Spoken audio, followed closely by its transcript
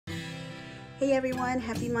Hey everyone,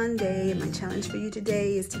 happy Monday. My challenge for you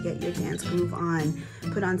today is to get your dance groove on.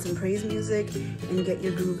 Put on some praise music and get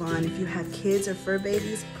your groove on. If you have kids or fur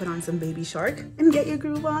babies, put on some Baby Shark and get your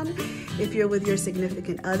groove on. If you're with your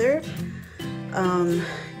significant other,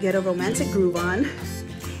 get a romantic groove on.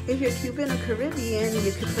 If you're Cuban or Caribbean,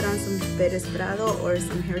 you could put on some Desperado or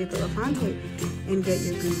some Harry Belafonte and get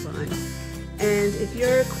your groove on. And if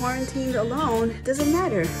you're quarantined alone, it doesn't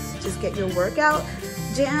matter. Just get your workout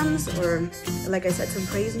jams or, like I said, some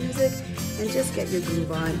praise music and just get your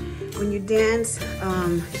groove on. When you dance,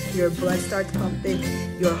 your blood starts pumping,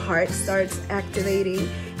 your heart starts activating,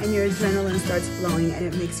 and your adrenaline starts flowing, and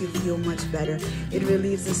it makes you feel much better. It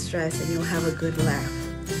relieves the stress and you'll have a good laugh.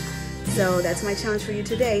 So that's my challenge for you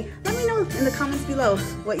today. Let me know in the comments below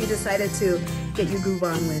what you decided to get your groove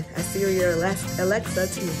on with. I see your Alexa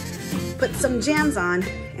to put some jams on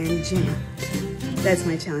and jam. That's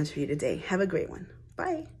my challenge for you today. Have a great one.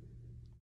 Bye.